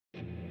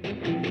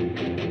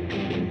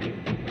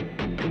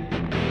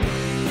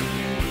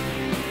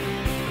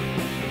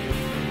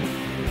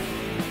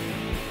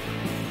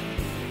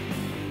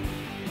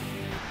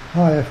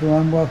Hi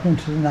everyone, welcome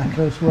to the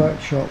Knackler's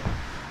workshop.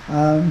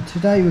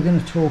 Today we're going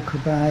to talk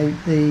about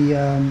the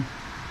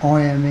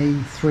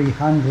IME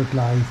 300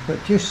 lathe,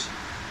 but just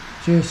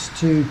to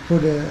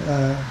put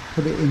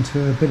it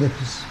into a bit of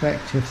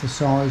perspective, the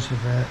size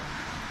of it.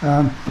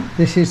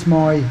 This is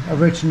my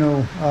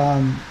original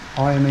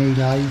IME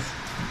lathe,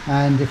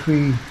 and if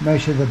we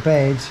measure the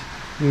bed,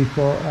 we've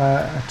got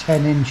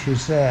 10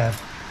 inches there.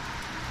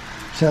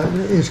 So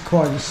it is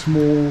quite a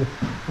small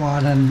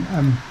one, and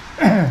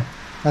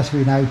as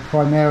we know,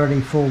 primarily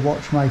for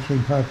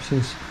watchmaking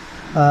purposes.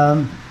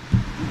 And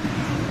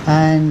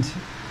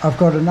I've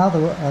got a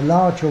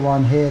larger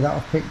one here that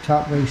I've picked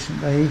up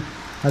recently,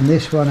 and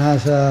this one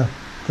has the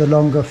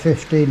longer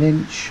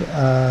 15-inch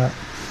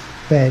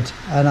bed,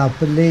 and I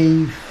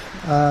believe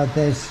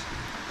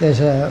there's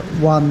a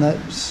one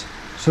that's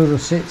sort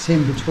of sits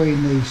in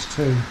between these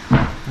two,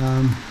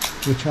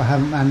 which I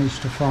haven't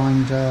managed to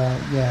find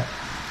yet.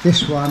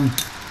 This one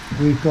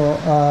we've got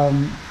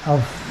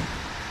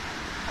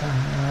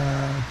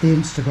the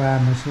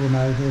Instagrammers will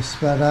know this,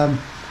 but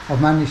I've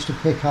managed to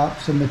pick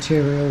up some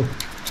material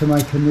to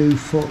make a new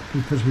foot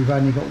because we've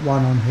only got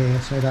one on here,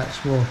 so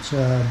that's what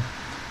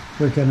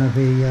we're going to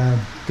be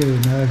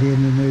doing early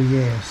in the new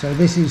year. So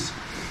this is,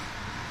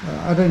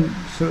 I don't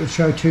sort of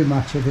show too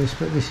much of this,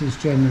 but this is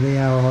generally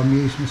how I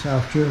amuse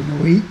myself during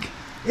the week,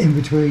 in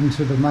between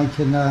sort of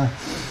making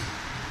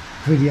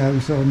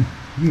videos on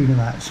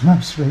Unimats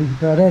mostly.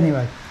 But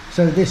anyway,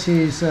 so this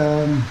is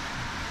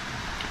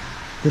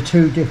the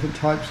two different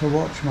types of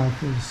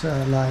watchmakers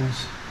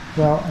lathes.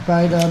 Well,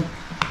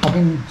 I've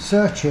been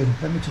searching,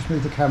 let me just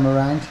move the camera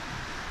around,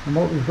 and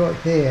what we've got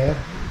here,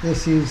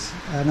 this is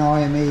an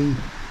IME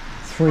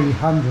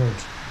 300.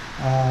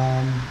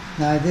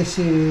 Now this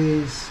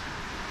is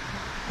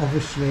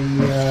obviously,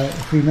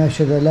 if we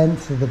measure the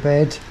length of the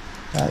bed,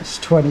 that's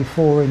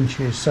 24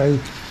 inches, so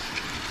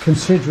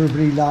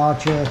considerably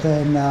larger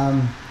than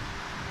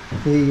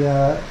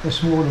the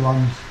smaller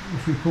ones.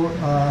 If we put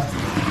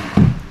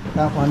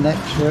that one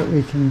next to it,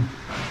 we can,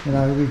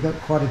 we've got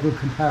quite a good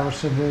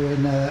comparison. We're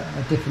in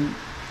a different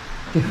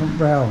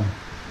realm.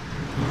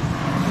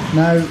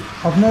 Now,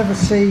 I've never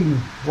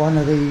seen one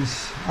of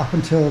these up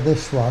until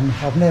this one.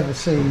 I've never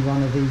seen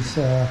one of these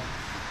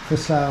for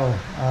sale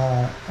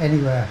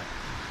anywhere,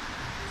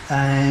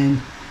 and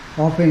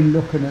I've been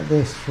looking at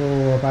this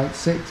for about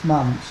 6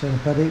 months,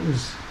 but it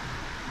was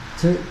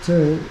to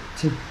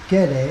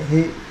get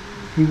it.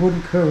 He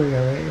wouldn't courier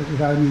it, it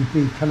would only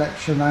be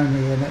collection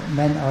only, and it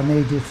meant I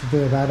needed to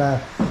do about a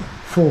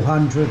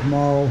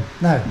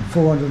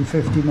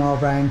 450 mile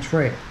round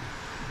trip,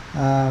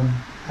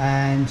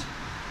 and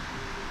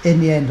in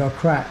the end I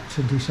cracked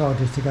and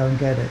decided to go and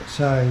get it.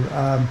 So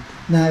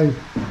now,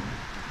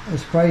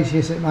 as crazy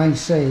as it may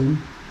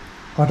seem,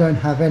 I don't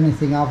have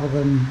anything other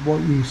than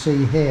what you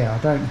see here. I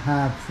don't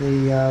have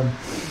the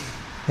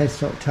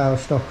headstock,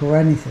 tailstock or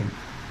anything,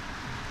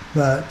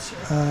 but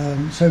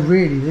so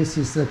really this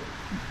is the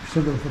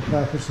sort of the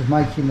purpose of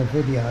making the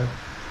video.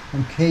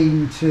 I'm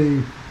keen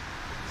to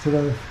sort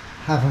of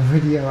have a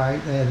video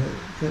out there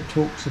that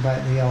talks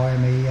about the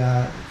IME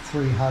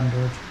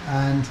 300,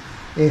 and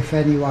if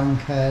anyone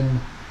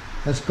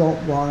has got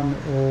one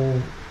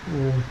or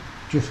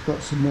just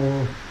got some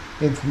more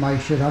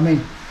information. I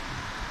mean,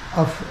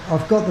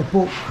 I've got the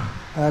book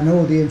and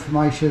all the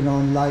information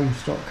on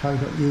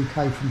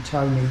lathes.co.uk from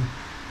Tony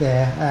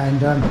there,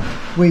 and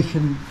we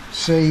can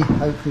see,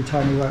 hopefully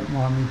Tony won't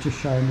mind me just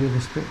showing you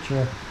this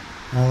picture.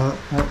 No,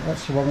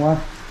 that's the wrong one.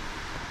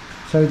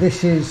 So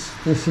this is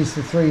the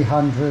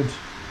 300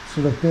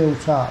 sort of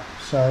built up.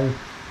 So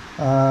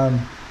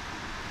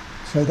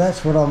so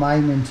that's what I'm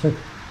aiming to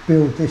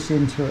build this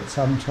into at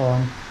some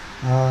time.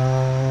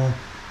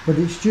 But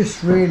it's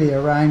just really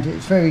around,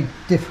 it's very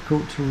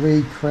difficult to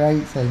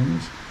recreate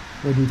things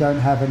when you don't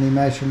have any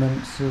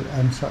measurements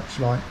and such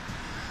like.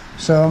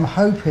 So I'm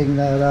hoping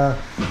that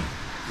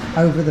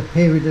over the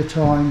period of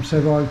time,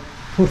 so by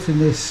putting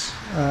this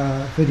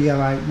video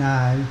out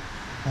now,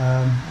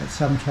 at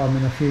some time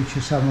in the future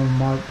someone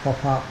might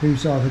pop up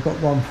who's either got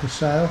one for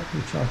sale,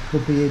 which I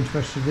could be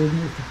interested in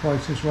if the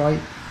price is right,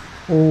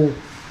 or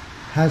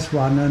has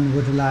one and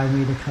would allow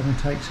me to come and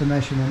take some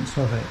measurements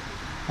of it.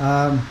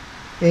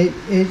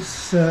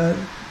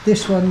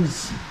 This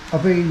one's,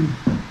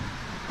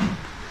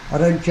 I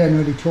don't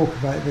generally talk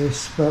about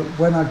this, but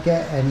when I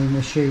get any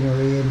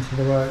machinery into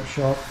the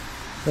workshop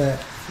that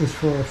is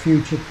for a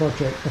future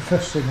project, the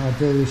first thing I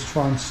do is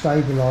try and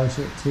stabilise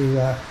it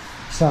to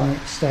some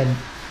extent.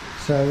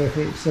 So if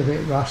it's a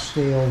bit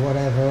rusty or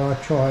whatever, I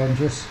try and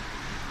just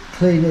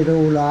clean it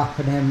all up,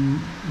 and then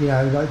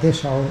like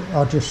this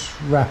I'll just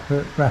wrap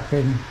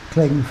in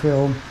cling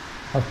film.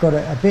 I've got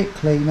it a bit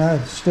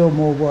cleaner, still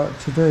more work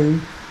to do.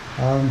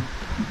 You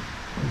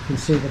can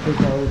see the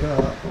big old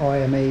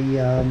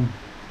IME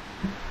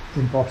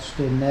embossed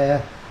in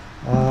there,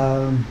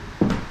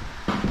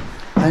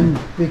 and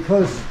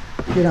because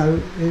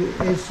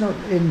it's not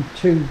in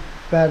too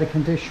bad a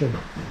condition.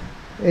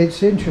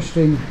 It's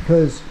interesting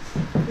because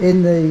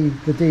in the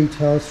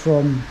details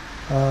from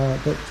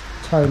that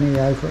Tony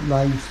over at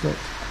Lathe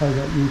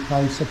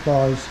uk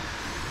supplies.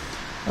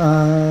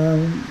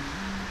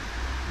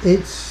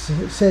 It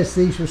says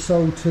these were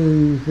sold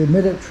to the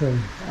military.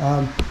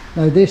 Now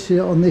this,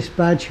 on this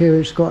badge here,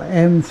 it's got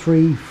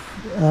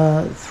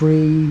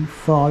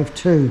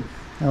M352.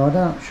 Now I'm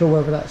not sure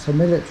whether that's a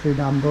military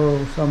number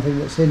or something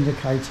that's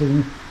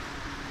indicating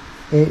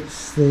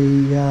it's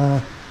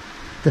the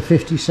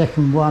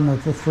 52nd one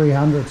of the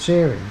 300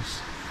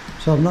 series.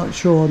 So I'm not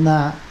sure on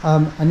that.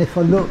 And if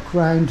I look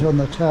round on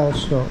the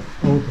tailstock,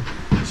 or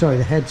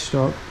the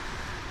headstock,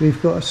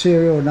 we've got a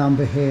serial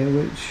number here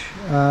which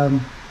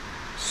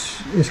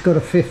it's got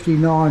a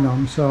 59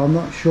 on, so I'm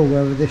not sure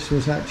whether this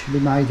was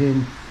actually made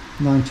in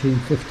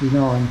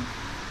 1959,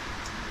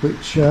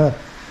 which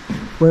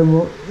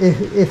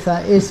if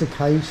that is the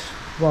case,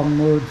 one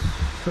would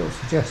sort of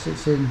suggest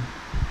it's in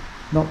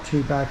not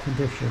too bad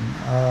condition.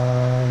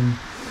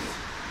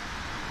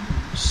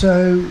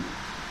 So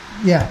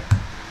yeah,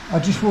 I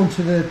just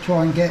wanted to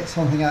try and get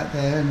something out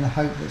there, and I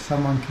hope that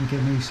someone can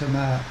give me some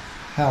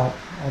help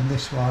on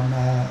this one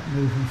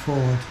moving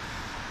forward.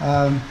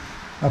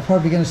 I'm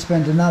probably going to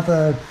spend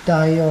another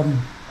day on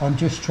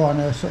just trying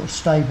to sort of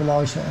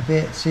stabilise it a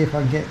bit, see if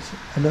I can get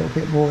a little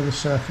bit more of the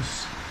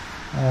surface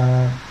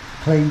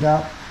cleaned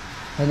up,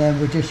 and then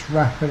we'll just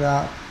wrap it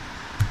up,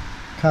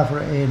 cover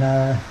it in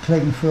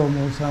cling film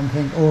or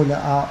something, oil it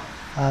up,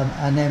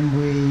 and then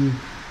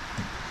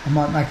I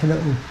might make a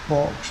little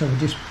box, so we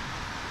just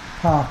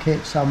park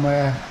it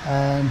somewhere,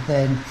 and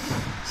then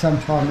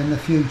sometime in the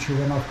future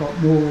when I've got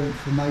more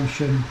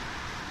information,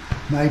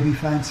 maybe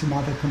found some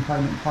other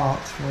component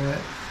parts for it,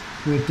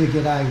 we'll dig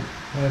it out.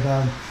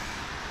 But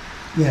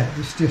yeah,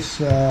 it's just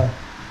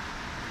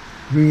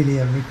really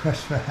a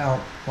request for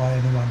help by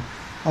anyone.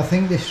 I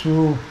think this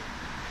will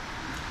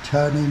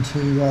turn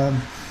into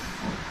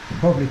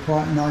probably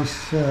quite a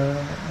nice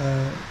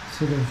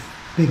sort of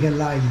bigger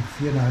lathe,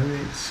 you know.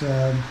 It's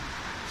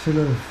sort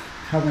of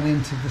coming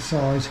into the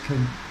size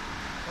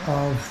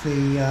of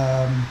the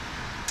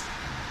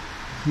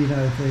you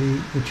know,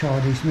 the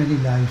Chinese mini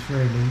lathes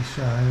really,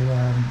 so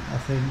I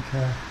think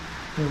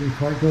it'll be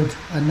quite good.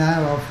 And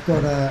now I've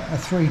got a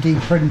 3D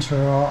printer.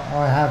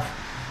 I have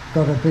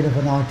got a bit of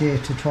an idea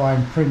to try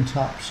and print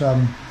up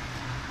some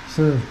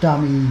sort of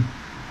dummy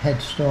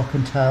headstock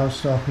and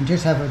tailstock, and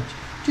just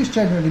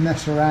generally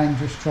mess around,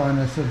 just trying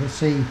to sort of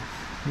see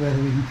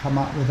whether we can come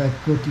up with a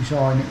good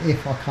design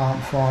if I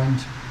can't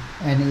find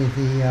any of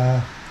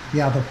the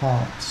other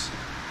parts,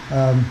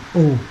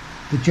 or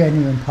the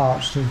genuine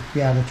parts to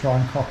be able to try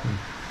and copy.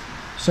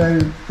 So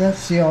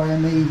that's the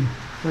IME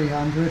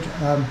 300.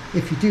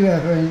 If you do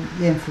have any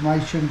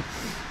information,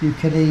 you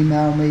can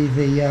email me.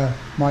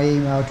 My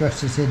email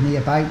address is in the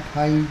About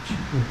page,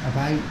 or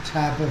About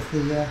tab of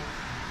the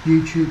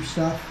YouTube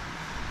stuff.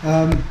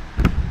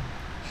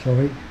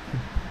 Sorry,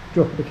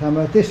 dropping the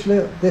camera. This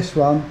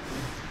one,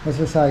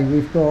 as I say,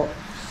 we've got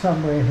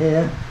somewhere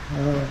here,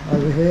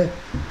 over here,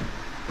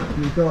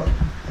 we've got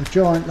a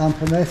giant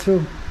lump of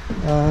metal.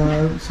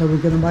 So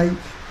we're going to make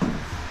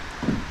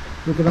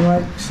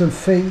some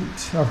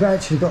feet. I've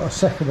actually got a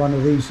second one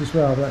of these as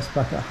well, that's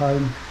back at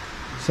home.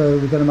 So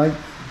we're going to make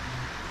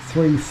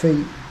 3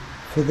 feet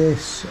for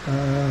this,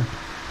 and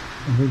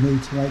we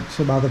need to make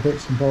some other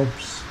bits and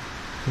bobs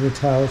for the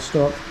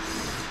tailstock.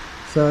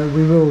 So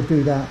we will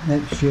do that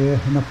next year,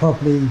 and I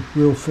probably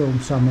will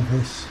film some of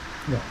this.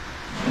 Yeah.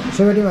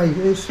 So anyway,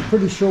 it's a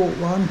pretty short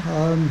one,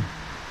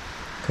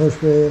 because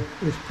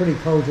it's pretty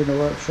cold in the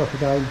workshop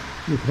again.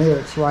 You can hear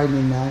it's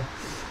raining now,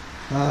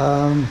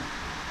 and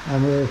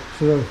we're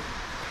sort of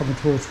coming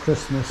towards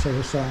Christmas, so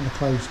we're starting to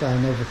close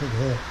down everything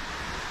here.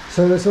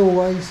 So as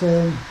always,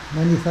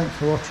 many thanks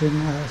for watching.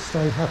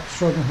 Stay happy,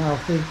 strong and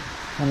healthy,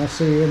 and I'll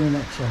see you in the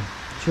next one.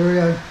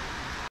 Cheerio.